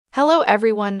Hello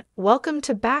everyone, welcome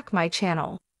to back my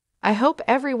channel. I hope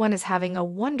everyone is having a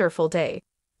wonderful day.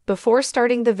 Before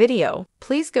starting the video,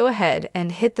 please go ahead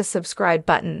and hit the subscribe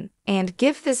button and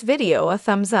give this video a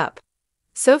thumbs up.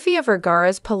 Sofía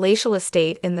Vergara's palatial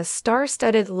estate in the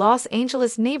star-studded Los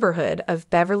Angeles neighborhood of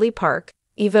Beverly Park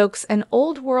evokes an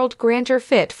old-world grandeur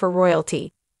fit for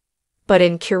royalty. But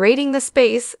in curating the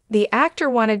space, the actor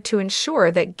wanted to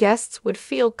ensure that guests would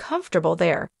feel comfortable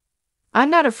there. I'm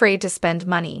not afraid to spend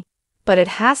money, but it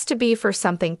has to be for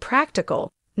something practical,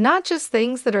 not just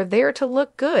things that are there to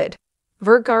look good,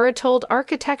 Vergara told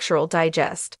Architectural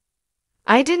Digest.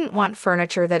 I didn't want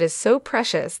furniture that is so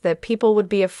precious that people would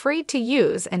be afraid to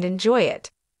use and enjoy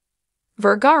it.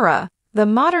 Vergara, the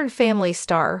Modern Family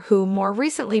star who more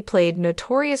recently played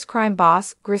notorious crime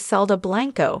boss Griselda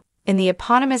Blanco in the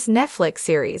eponymous Netflix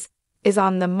series, is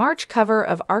on the March cover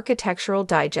of Architectural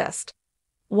Digest,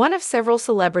 one of several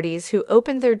celebrities who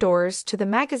opened their doors to the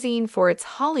magazine for its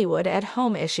Hollywood at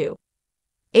Home issue.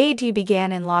 AD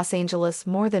began in Los Angeles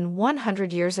more than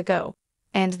 100 years ago,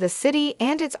 and the city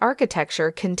and its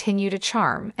architecture continue to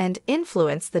charm and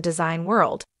influence the design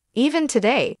world, even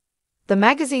today, the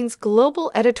magazine's global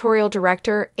editorial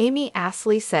director Amy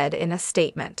Astley said in a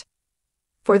statement.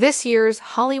 For this year's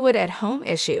Hollywood at Home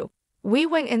issue, we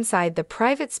went inside the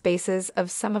private spaces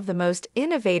of some of the most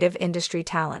innovative industry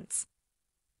talents.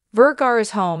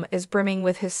 Vergara's home is brimming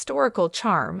with historical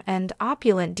charm and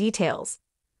opulent details.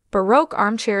 Baroque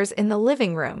armchairs in the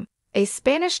living room, a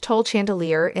Spanish tall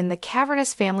chandelier in the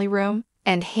cavernous family room,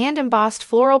 and hand-embossed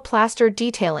floral plaster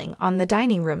detailing on the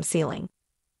dining room ceiling.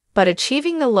 But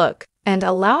achieving the look and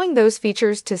allowing those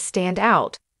features to stand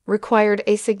out required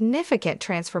a significant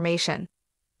transformation.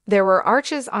 There were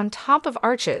arches on top of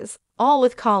arches, all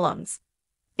with columns.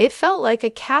 It felt like a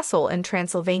castle in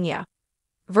Transylvania,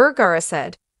 Vergara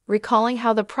said, recalling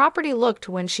how the property looked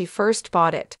when she first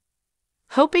bought it.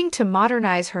 Hoping to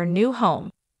modernize her new home,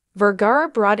 Vergara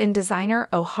brought in designer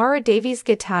O'Hara Davies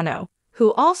Gaetano,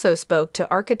 who also spoke to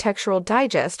Architectural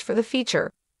Digest for the feature.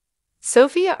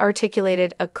 Sofía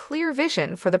articulated a clear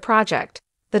vision for the project.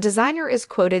 The designer is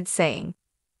quoted saying,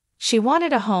 "She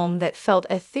wanted a home that felt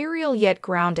ethereal yet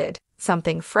grounded,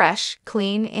 something fresh,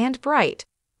 clean, and bright,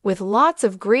 with lots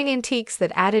of green antiques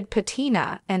that added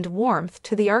patina and warmth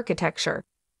to the architecture."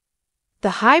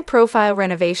 The high-profile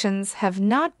renovations have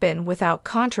not been without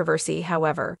controversy,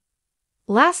 however.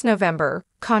 Last November,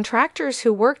 contractors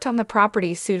who worked on the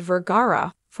property sued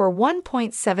Vergara for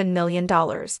 $1.7 million,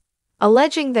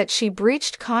 alleging that she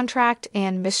breached contract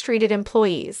and mistreated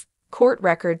employees, court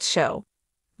records show.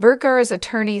 Vergara's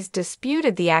attorneys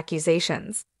disputed the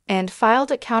accusations and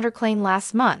filed a counterclaim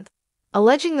last month,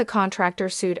 alleging the contractor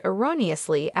sued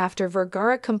erroneously after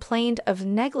Vergara complained of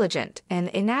negligent and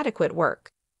inadequate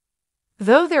work.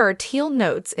 Though there are teal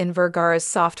notes in Vergara's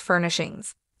soft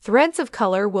furnishings, threads of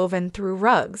color woven through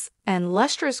rugs, and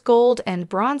lustrous gold and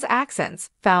bronze accents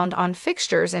found on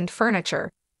fixtures and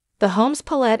furniture, the home's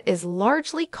palette is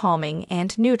largely calming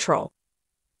and neutral.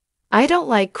 "I don't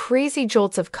like crazy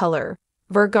jolts of color,"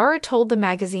 Vergara told the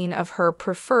magazine of her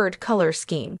preferred color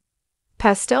scheme.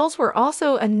 "Pastels were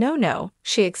also a no-no,"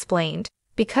 she explained,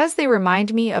 "because they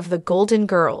remind me of the Golden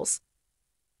Girls."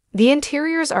 The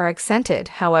interiors are accented,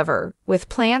 however, with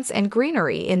plants and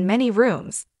greenery in many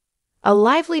rooms, a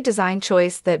lively design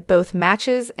choice that both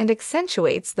matches and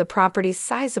accentuates the property's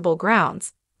sizable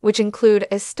grounds, which include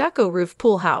a stucco roof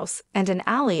pool house and an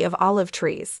alley of olive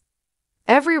trees.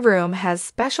 Every room has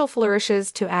special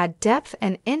flourishes to add depth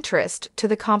and interest to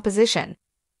the composition,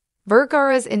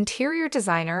 Vergara's interior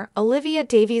designer Olivia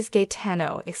Davies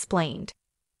Gaetano explained.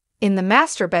 In the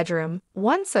master bedroom,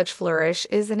 one such flourish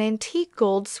is an antique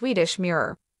gold Swedish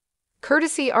mirror.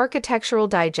 Courtesy Architectural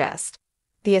Digest,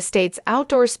 the estate's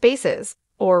outdoor spaces,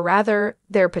 or rather,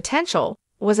 their potential,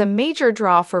 was a major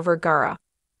draw for Vergara.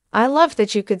 "I loved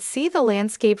that you could see the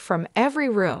landscape from every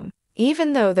room,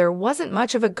 even though there wasn't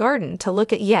much of a garden to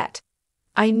look at yet.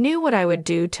 I knew what I would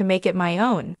do to make it my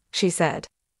own," she said.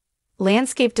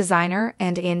 Landscape designer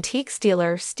and antique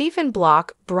dealer Stephen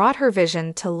Block brought her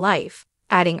vision to life,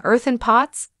 adding earthen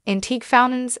pots, antique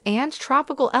fountains, and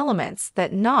tropical elements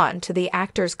that nod to the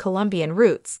actor's Colombian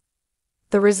roots.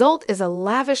 The result is a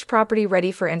lavish property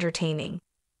ready for entertaining.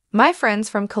 "My friends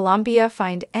from Colombia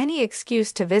find any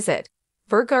excuse to visit,"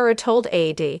 Vergara told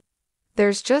AD.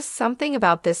 "There's just something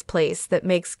about this place that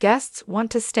makes guests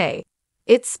want to stay.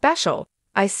 It's special.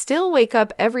 I still wake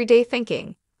up every day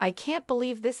thinking, I can't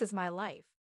believe this is my life."